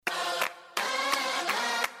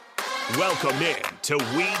Welcome in to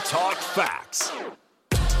We Talk Facts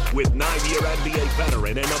with 9-year NBA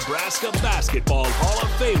veteran and Nebraska basketball Hall of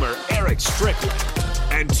Famer Eric Strickland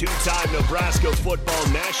and two-time Nebraska football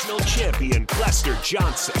national champion Lester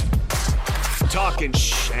Johnson. Talking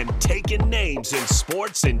and taking names in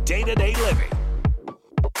sports and day-to-day living.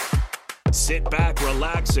 Sit back,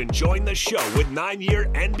 relax, and join the show with 9-year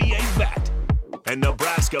NBA vet and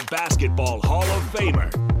Nebraska basketball Hall of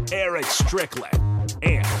Famer Eric Strickland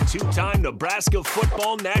and two-time Nebraska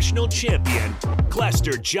football national champion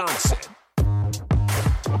Lester Johnson.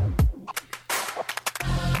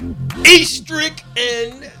 E-Strick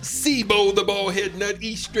and Sebo, the ball-head nut.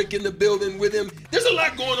 E-Strick in the building with him. There's a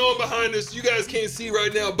lot going on behind us you guys can't see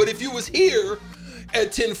right now, but if you was here at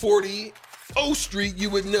 1040 O Street, you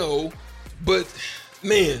would know. But,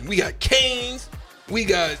 man, we got Cane's, we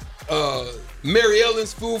got Mary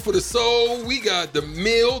Ellen's Food for the Soul, we got the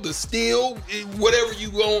Mill, the Steel, whatever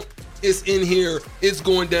you want is in here. It's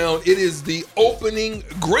going down. It is the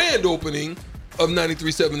grand opening of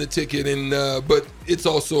 93.7 The Ticket, and but it's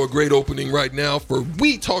also a great opening right now for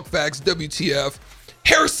We Talk Facts, WTF.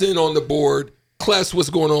 Harrison on the board. Class,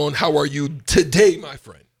 what's going on? How are you today, my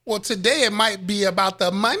friend? Well, today it might be about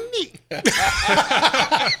the money.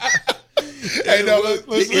 Hey, no,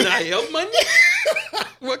 the NIL money?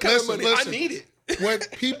 What kind of money? Listen. I need it. What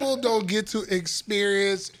people don't get to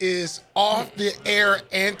experience is off the air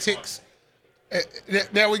antics.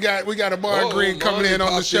 Now we got Ahman Green coming in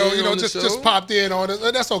on the show. You know, just popped in on it.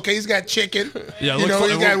 That's okay. He's got chicken. Yeah, you know,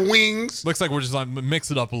 he's got wings. Looks like we're just like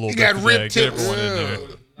mix it up a little bit. He got today. rib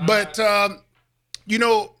tips. But you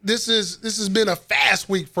know, this has been a fast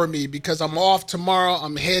week for me because I'm off tomorrow.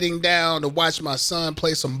 I'm heading down to watch my son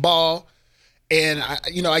play some ball, and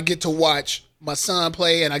I get to watch my son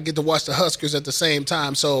play, and I get to watch the Huskers at the same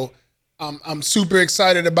time. So I'm super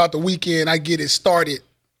excited about the weekend. I get it started.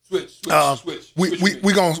 Switch.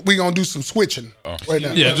 We gonna do some switching right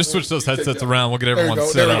now. Yeah, just switch those headsets around. We'll get everyone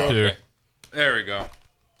set up here. There we go.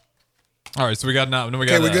 All right, so we got we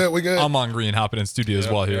good. Ahman Green hopping in studio as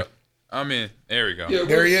well here. Yep. I'm in. There we go. Yeah,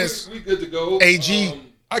 there he is. We good to go. AG.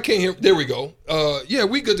 I can't hear. There we go. Yeah,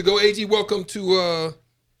 we good to go. AG, welcome to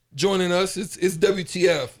joining us. It's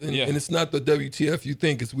WTF, and it's not the WTF you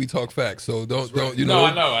think. It's We Talk Facts. So don't you know?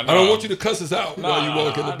 I know. I don't want you to cuss us out while you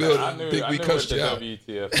walk in the building. I knew we cussed you out.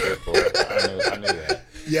 WTF stood for. I knew that.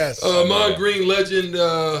 Yes. Ahman Green, legend,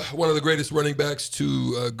 one of the greatest running backs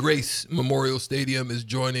to Grace Memorial Stadium, is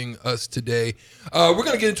joining us today. We're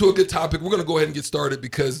going to get into a good topic. We're going to go ahead and get started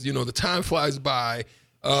because, you know, the time flies by.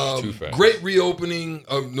 Too fast. Great reopening,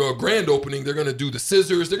 grand opening. They're going to do the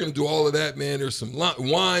scissors. They're going to do all of that, man. There's some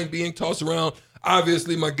wine being tossed around.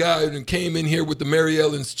 Obviously, my guy came in here with the Mary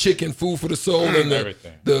Ellen's chicken, food for the soul, and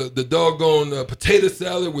the doggone potato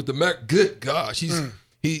salad with the mac. Good gosh,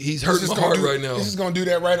 He's hurting my heart right now. He's just gonna do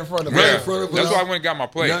that right in front of Right us. in front of us. That's why I went and got my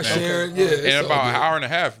plate. Not sharing. Okay. Yeah. In about an hour and a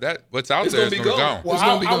half, what's out there is gonna be gone. Well,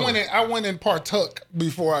 I went and partook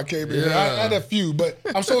before I came in. I had a few, but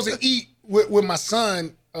I'm supposed to eat with my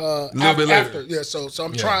son a little bit later. after. Yeah, so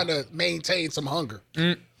I'm trying to maintain some hunger.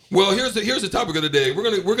 Well, here's the topic of the day.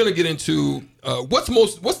 We're gonna get into what's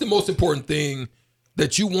the most important thing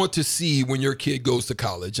that you want to see when your kid goes to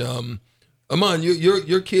college. Ahman,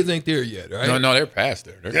 your kids ain't there yet, right? No, they're past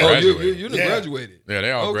there. They're graduated. You graduated. Yeah,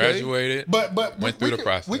 they all graduated. But went through the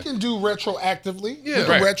process. We can do retroactively.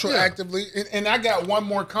 Yeah, retroactively, and I got one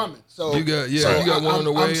more coming. So you got one on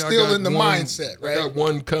the way. I'm still in the mindset, right? I got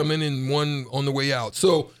one coming and one on the way out.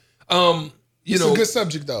 So, it's a good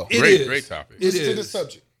subject though. Great topic. It's a good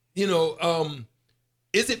subject. You know,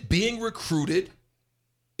 is it being recruited?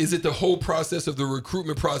 Is it the whole process of the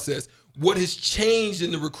recruitment process? What has changed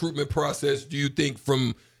in the recruitment process, do you think,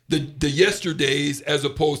 from the yesterdays as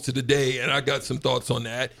opposed to today? And I got some thoughts on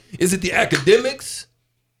that. Is it the academics?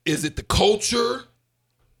 Is it the culture?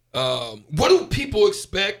 What do people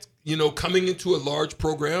expect, you know, coming into a large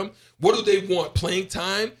program? What do they want? Playing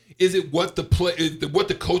time? Is it what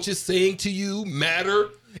the coach is saying to you matter?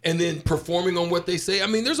 And then performing on what they say. I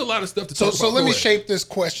mean, there's a lot of stuff to talk about. So let me shape this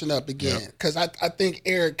question up again, because I think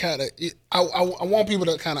Eric kind of, I want people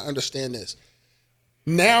to kind of understand this.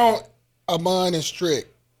 Now, Ahman and Strick,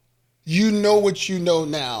 you know what you know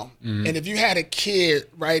now. Mm-hmm. And if you had a kid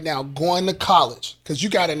right now going to college, because you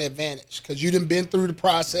got an advantage, because you done been through the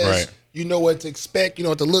process, you know what to expect, you know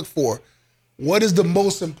what to look for. What is the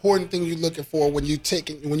most important thing you're looking for when you're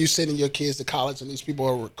sending your kids to college and these people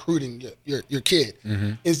are recruiting your kid?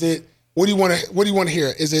 Mm-hmm. Is it what do you want to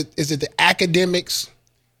hear? Is it the academics?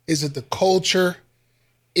 Is it the culture?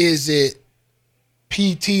 Is it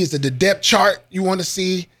PT? Is it the depth chart you want to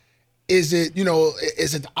see? Is it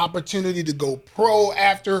the opportunity to go pro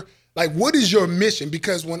after? Like, what is your mission?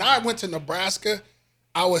 Because when I went to Nebraska,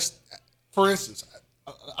 I was, for instance,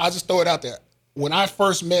 I'll just throw it out there. When I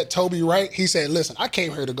first met Toby Wright, he said, listen, I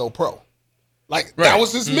came here to go pro. Like, that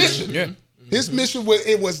was his mission. Yeah. His mission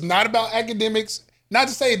was not about academics. Not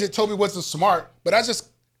to say that Toby wasn't smart, but I just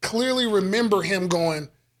clearly remember him going,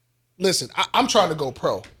 listen, I'm trying to go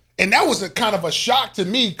pro. And that was a kind of a shock to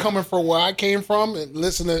me coming from where I came from and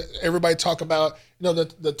listen to everybody talk about,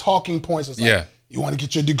 the talking points. It's like, you want to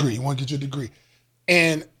get your degree. You want to get your degree.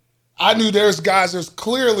 And I knew there's guys that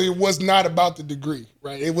clearly was not about the degree,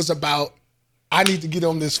 right? It was about, I need to get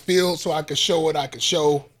on this field so I could show what I could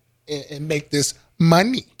show and make this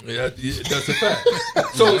money. Yeah, that's a fact.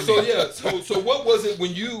 So what was it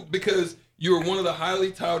when because you were one of the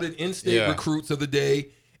highly touted in-state recruits of the day,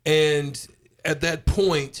 and at that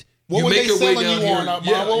point, what were they selling you on?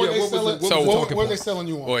 What were they selling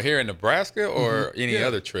you on? Or here in Nebraska or any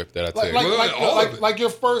other trip that I took? Like your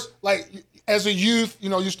first, as a youth,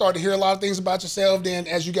 you started to hear a lot of things about yourself. Then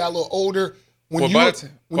as you got a little older, when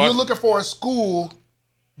you're looking for a school,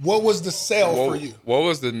 what was the sell for you? What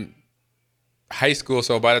was the high school?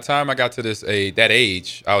 So by the time I got to that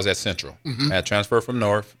age, I was at Central. I had transferred from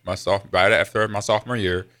North right after my sophomore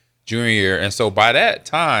year, junior year. And so by that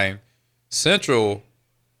time, Central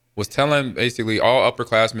was telling basically all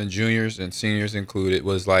upperclassmen, juniors and seniors included,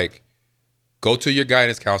 was like, go to your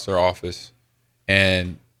guidance counselor office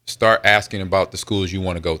and start asking about the schools you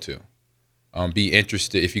want to go to. Be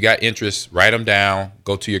interested. If you got interest, write them down,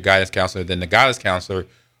 go to your guidance counselor. Then the guidance counselor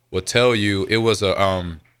will tell you, it was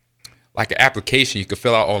like an application you could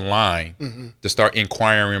fill out online to start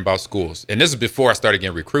inquiring about schools. And this is before I started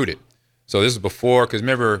getting recruited. So this is before, because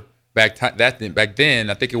remember back then,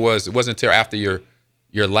 I think it wasn't until after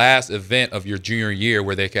your last event of your junior year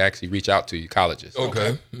where they could actually reach out to you, colleges.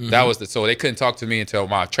 Okay. That was so they couldn't talk to me until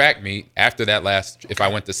my track meet after that last, if I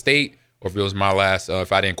went to state or if it was my last,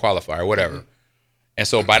 if I didn't qualify or whatever. And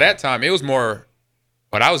so by that time, it was more,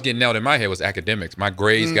 what I was getting nailed in my head was academics. My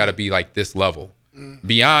grades got to be like this level,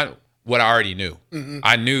 beyond what I already knew.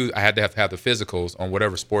 I knew I had to have the physicals on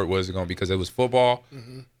whatever sport was going, because it was football,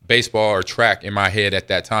 baseball, or track in my head at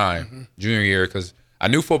that time, junior year, because I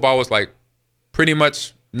knew football was like pretty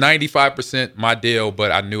much 95% my deal,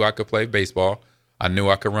 but I knew I could play baseball. I knew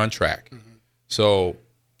I could run track. So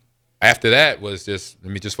after that was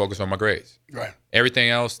let me just focus on my grades. Right. Everything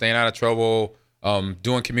else, staying out of trouble,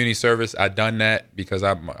 doing community service. I'd done that because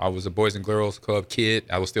I was a Boys and Girls Club kid.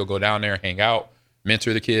 I would still go down there, hang out,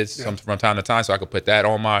 mentor the kids from time to time, so I could put that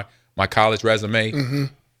on my college resume.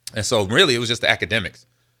 And so really it was just the academics,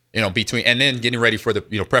 between, and then getting ready for the,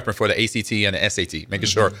 prepping for the ACT and the SAT, making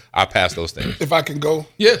sure I passed those things. If I can go?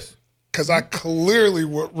 Yes. Because I clearly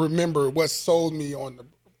remember what sold me on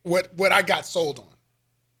what I got sold on.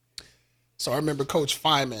 So I remember Coach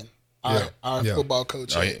Feynman, our football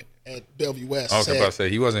coach at Bellevue West. I was about to say,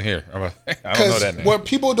 he wasn't here. I don't know that name. What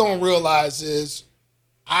people don't realize is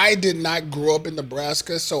I did not grow up in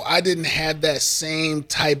Nebraska, so I didn't have that same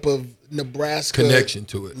type of Nebraska connection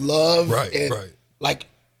to it, love, right. Like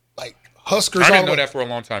Huskers. I didn't know that for a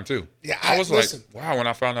long time too. Yeah, I was like, wow, when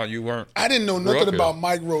I found out you weren't. I didn't know nothing about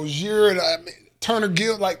Mike Rozier and Turner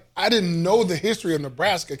Gill. Like, I didn't know the history of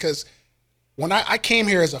Nebraska, because when I came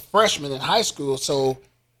here as a freshman in high school, so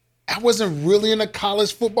I wasn't really into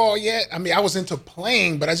college football yet. I mean, I was into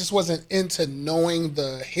playing, but I just wasn't into knowing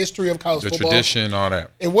the history of college football. The tradition, all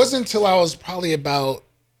that. It wasn't until I was probably about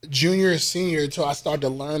junior or senior until I started to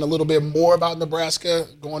learn a little bit more about Nebraska,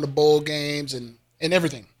 going to bowl games and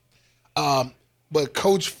everything. But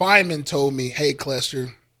Coach Feynman told me, hey,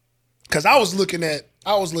 Clester, because I was looking at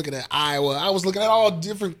Iowa. I was looking at all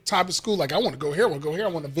different type of schools. Like, I want to go here, I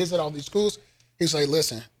want to visit all these schools. He's like,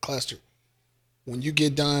 listen, Clester, when you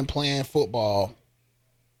get done playing football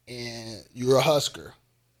and you're a Husker,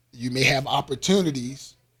 you may have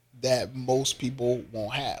opportunities that most people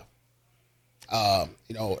won't have.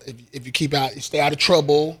 If you stay out of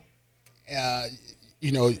trouble, and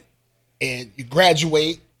you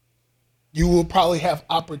graduate, you will probably have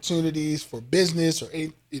opportunities for business or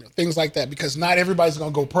things like that, because not everybody's gonna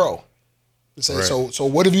go pro. So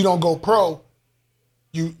what if you don't go pro?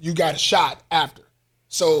 You got a shot after.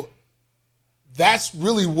 So that's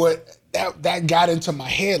really what that got into my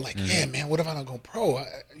head. Like, yeah, man, what if I don't go pro?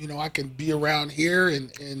 I can be around here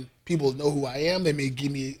and people know who I am. They may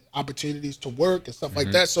give me opportunities to work and stuff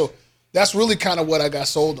like that. So that's really kind of what I got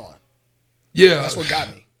sold on. Yeah, that's what got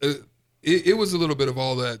me. It was a little bit of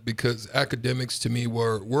all that, because academics to me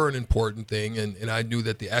were an important thing, and I knew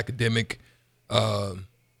that the academic,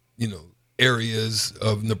 areas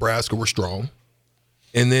of Nebraska were strong.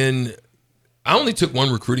 And then I only took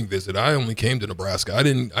one recruiting visit. I only came to Nebraska.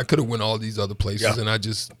 I could have went all these other places, and I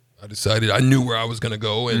decided I knew where I was going to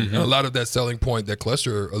go, and a lot of that selling point that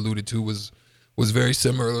Cluster alluded to was very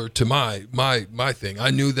similar to my thing.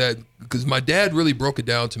 I knew that because my dad really broke it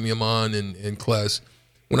down to me, Ahman and Kless,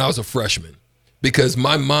 when I was a freshman, because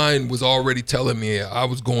my mind was already telling me I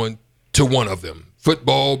was going to one of them,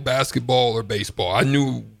 football, basketball, or baseball. I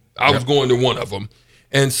knew I was going to one of them.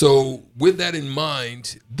 And so with that in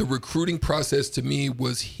mind, the recruiting process to me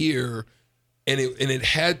was here, and it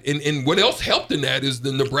had what else helped in that is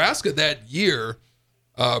the Nebraska that year,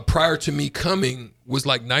 prior to me coming, was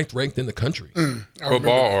like 9th ranked in the country.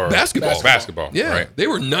 Football or basketball. Yeah, right. They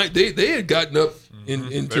were they had gotten up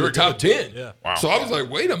into the top 10. Yeah. Wow. So I was like,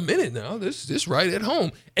 wait a minute now, this right at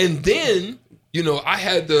home. And then I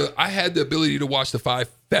had the ability to watch the Fab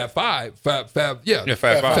Five.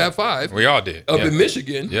 Fab Five. We all did Up in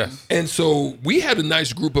Michigan. Yes. And so we had a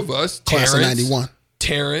nice group of us. Class of 91.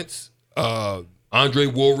 Terrence, Andre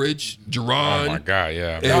Woolridge, Jerron. Oh my God,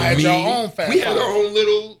 yeah. And Y'all had me. your own Fab We had Five. our own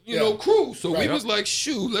little, Yeah. crew. So we was like,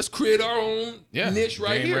 shoot, let's create our own niche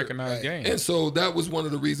right game here. recognized game. And so that was one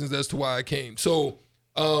of the reasons as to why I came. So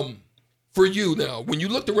for you now, when you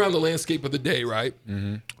looked around the landscape of the day, right?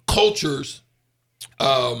 Cultures.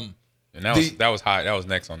 And that was high. That was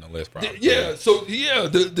next on the list, probably. Yeah. So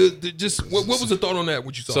what was the thought on that?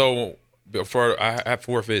 What you saw? So before I had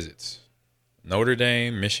 4 visits: Notre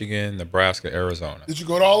Dame, Michigan, Nebraska, Arizona. Did you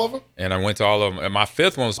go to all of them? And I went to all of them. And my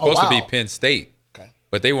 5th one was supposed to be Penn State. Okay.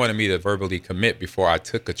 But they wanted me to verbally commit before I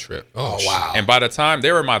took a trip. Oh wow. And by the time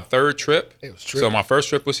they were my 3rd trip, It was so tripping. my first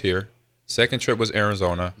trip was here, 2nd trip was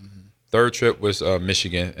Arizona, 3rd trip was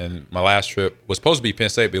Michigan, and my last trip was supposed to be Penn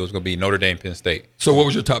State, but it was going to be Notre Dame, Penn State. So what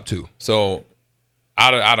was your top 2? So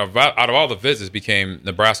out of all the visits became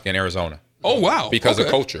Nebraska and Arizona Oh wow. because of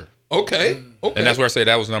culture. Okay. And that's where I say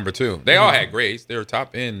that was number 2. They all had grades. They were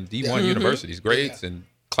top end D1 universities. Grades and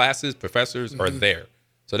classes, professors are there.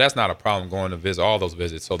 So that's not a problem going to visit all those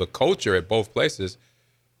visits. So the culture at both places,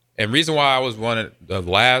 and reason why I was one of the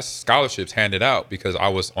last scholarships handed out because I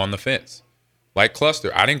was on the fence. Like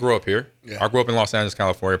Cluster, I didn't grow up here. Yeah. I grew up in Los Angeles,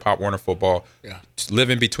 California, Pop Warner football,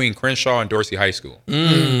 living between Crenshaw and Dorsey High School.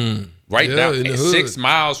 Right now, in the hood. 6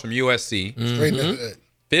 miles from USC, Straight in the hood.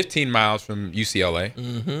 15 miles from UCLA.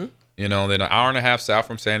 Then an hour and a half south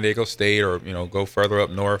from San Diego State, or go further up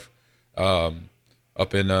north, up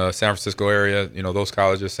in San Francisco area. Those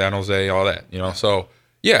colleges, San Jose, all that. So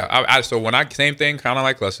yeah, so when same thing, kind of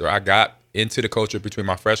like Cluster, I got into the culture between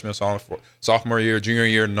my freshman, sophomore year, junior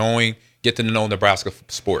year, getting to know Nebraska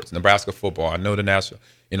sports, Nebraska football. I know the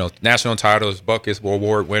national titles, Buckets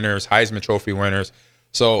Award winners, Heisman Trophy winners.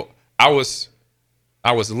 So I was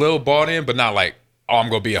a little bought in, but not like, oh, I'm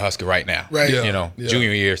going to be a Husker right now. Right.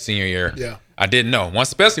 Junior year, senior year. Yeah. I didn't know.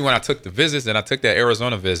 Especially when I took the visits, and I took that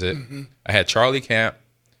Arizona visit, I had Charlie Camp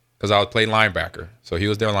because I was playing linebacker. So he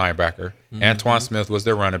was their linebacker. Antoine Smith was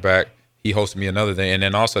their running back. He hosted me another day. And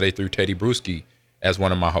then also they threw Teddy Bruschi as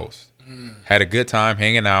one of my hosts. Had a good time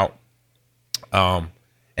hanging out. And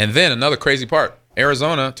then another crazy part,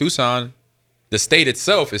 Arizona, Tucson, the state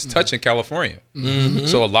itself is touching California.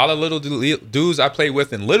 So a lot of little dudes I played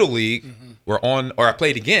with in Little League were on, or I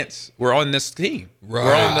played against, were on this team. Right,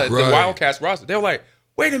 we're on the Wildcats roster. They were like,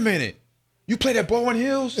 wait a minute, you played at Bowen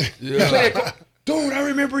Hills? You played at, dude, I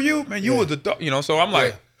remember you. Man, you were the, so I'm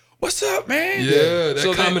like, what's up, man? Yeah,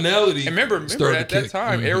 that commonality. And remember at that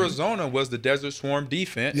time, Arizona was the Desert Swarm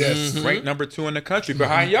defense, ranked number 2 in the country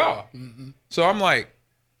behind y'all. So I'm like,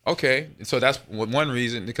 okay. So that's one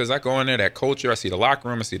reason, because I go in there, that culture, I see the locker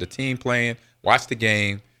room, I see the team playing, watch the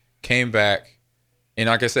game, came back. And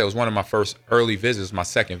like I said, it was one of my first early visits, my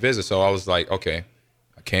 2nd visit. So I was like, okay,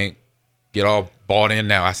 I can't get all bought in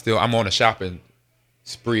now. I'm on a shopping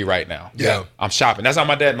spree right now. Yeah. I'm shopping. That's how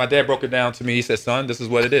my dad broke it down to me. He said, son, this is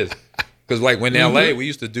what it is. Because like when in LA, we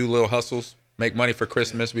used to do little hustles, make money for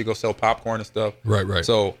Christmas. We go sell popcorn and stuff. Right.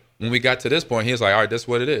 So when we got to this point, he was like, all right, this is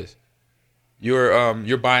what it is.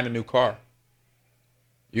 You're buying a new car.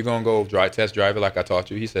 You're going to go test drive it like I taught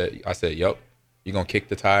you. I said, yup. You're going to kick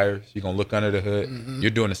the tires. You're going to look under the hood. You're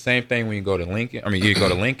doing the same thing when you go to Lincoln. You go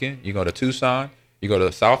to Lincoln, you go to Tucson, you go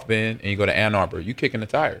to South Bend, and you go to Ann Arbor. You kicking the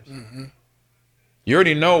tires. You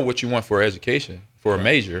already know what you want for education, for a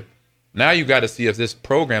major. Now you got to see if this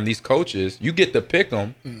program, these coaches, you get to pick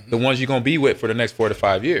them, the ones you're going to be with for the next 4 to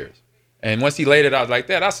 5 years. And once he laid it out like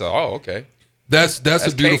that, I said, oh, okay. That's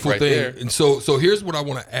a beautiful right thing. there. And so here's what I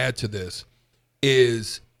want to add to this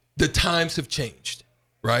is the times have changed,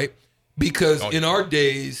 right? Because in our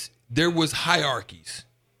days, there was hierarchies,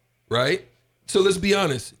 right? So let's be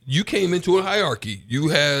honest. You came into a hierarchy. You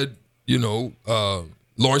had,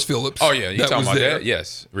 Lawrence Phillips. Oh yeah, you talking about that?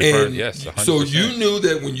 Yes, yes. 100%. So you knew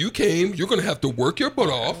that when you came, you're going to have to work your butt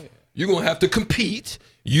off. You're going to have to compete.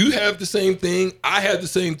 You have the same thing. I have the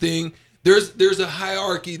same thing. There's a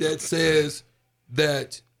hierarchy that says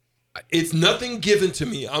that it's nothing given to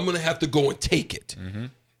me. I'm going to have to go and take it. Mm-hmm.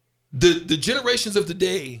 The generations of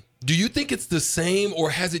today, do you think it's the same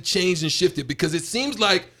or has it changed and shifted? Because it seems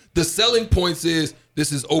like the selling points is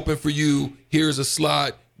this is open for you. Here's a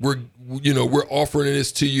slot. We're offering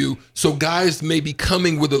this to you. So guys may be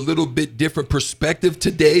coming with a little bit different perspective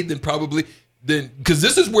today than because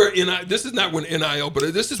this is where this is not when NIL,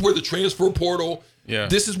 but this is where the transfer portal. Yeah.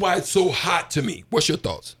 This is why it's so hot to me. What's your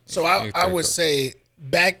thoughts? So I would say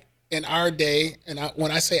back in our day, and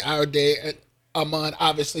when I say our day, Ahman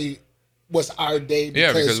obviously was our day.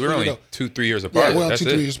 Because we're only 2-3 years apart. Yeah, we're only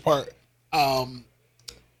 2-3 years apart.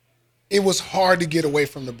 It was hard to get away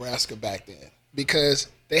from Nebraska back then because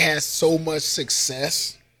they had so much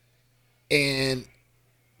success, and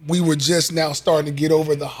we were just now starting to get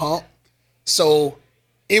over the hump. So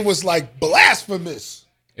it was like blasphemous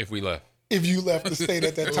if you left the state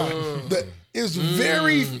at that time. It was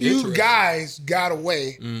very few guys got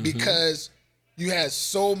away because you had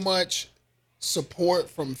so much support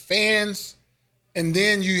from fans, and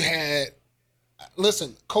then you had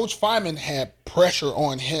Coach Feynman had pressure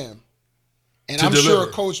on him. And I'm sure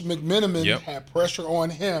Coach McMenamin had pressure on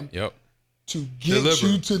him to get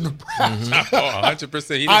you to Nebraska.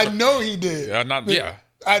 100%. I know he did.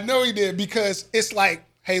 I know he did because it's like,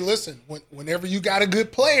 hey, listen, whenever you got a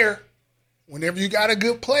good player, and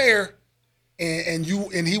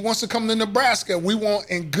he wants to come to Nebraska, we want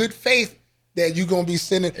in good faith that you're gonna be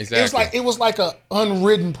sending. Exactly. It was like a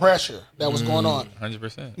unwritten pressure that was going on.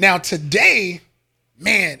 100%. Now today,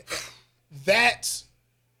 man, that's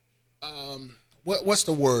what's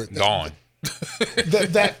the word? Gone.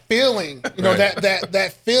 That feeling,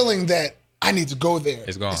 that feeling that I need to go there.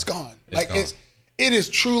 It's gone. It's gone. It is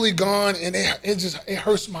truly gone, and it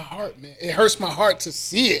hurts my heart, man. It hurts my heart to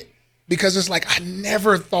see it because it's like I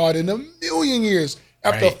never thought in a million years,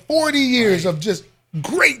 after 40 years of just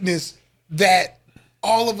greatness, that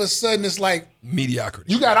all of a sudden it's like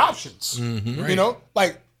mediocrity. You got options,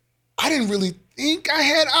 Like I didn't really think I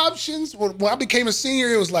had options when I became a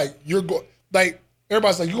senior. It was like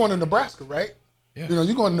everybody's like, you're going to Nebraska, right? Yeah.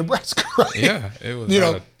 You're going to Nebraska, right? Yeah, it was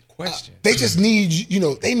not a question. They just need,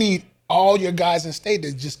 they need all your guys in state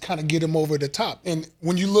to just kind of get them over the top. And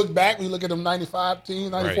when you look back, when you look at them 95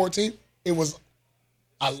 team, 94 team, it was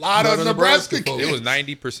a lot of Nebraska kids. It was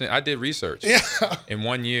 90%. I did research. Yeah. In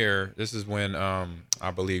 1 year, this is when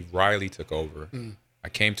I believe Riley took over. I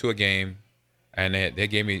came to a game, and they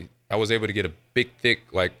gave me, I was able to get a big, thick,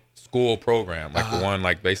 school program, the one,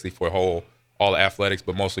 basically for all athletics,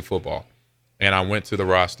 but mostly football. And I went to the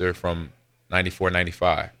roster from 94,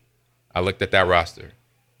 95. I looked at that roster.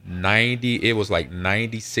 It was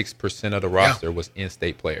 96% of the roster was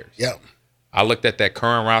in-state players. Yeah. I looked at that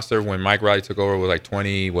current roster when Mike Riley took over, was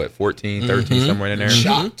 14, 13, somewhere in there.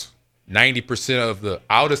 Shocked. 90% of the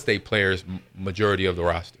out-of-state players, majority of the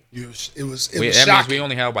roster. It was that shocking. means we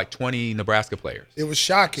only have 20 Nebraska players. It was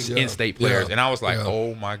shocking. In-state players. And I was like,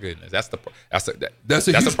 oh my goodness. That's a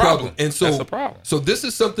huge problem. And so, that's a problem. So this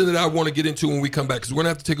is something that I want to get into when we come back, because we're going to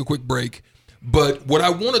have to take a quick break. But what I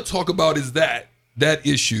want to talk about is that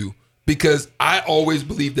issue, because I always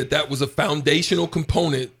believe that was a foundational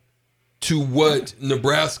component to what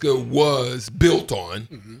Nebraska was built on.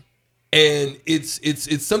 Mm-hmm. And it's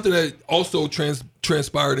something that also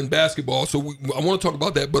transpired in basketball. So I want to talk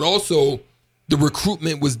about that. But also the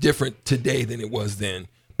recruitment was different today than it was then,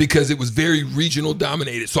 because it was very regional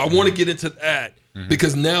dominated. So I want to get into that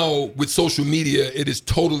because now with social media, it is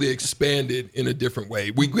totally expanded in a different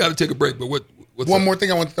way. We got to take a break. But what's one more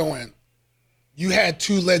thing I want to throw in. You had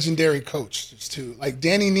two legendary coaches too.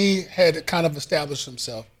 Danny Nee had kind of established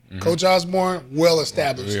himself. Coach Osborne, well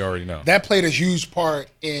established. We already know. That played a huge part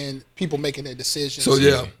in people making their decisions. So,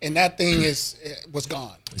 yeah. And that thing was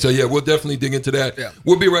gone. So, yeah, we'll definitely dig into that. Yeah.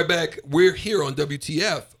 We'll be right back. We're here on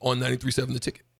WTF on 93.7 The Ticket.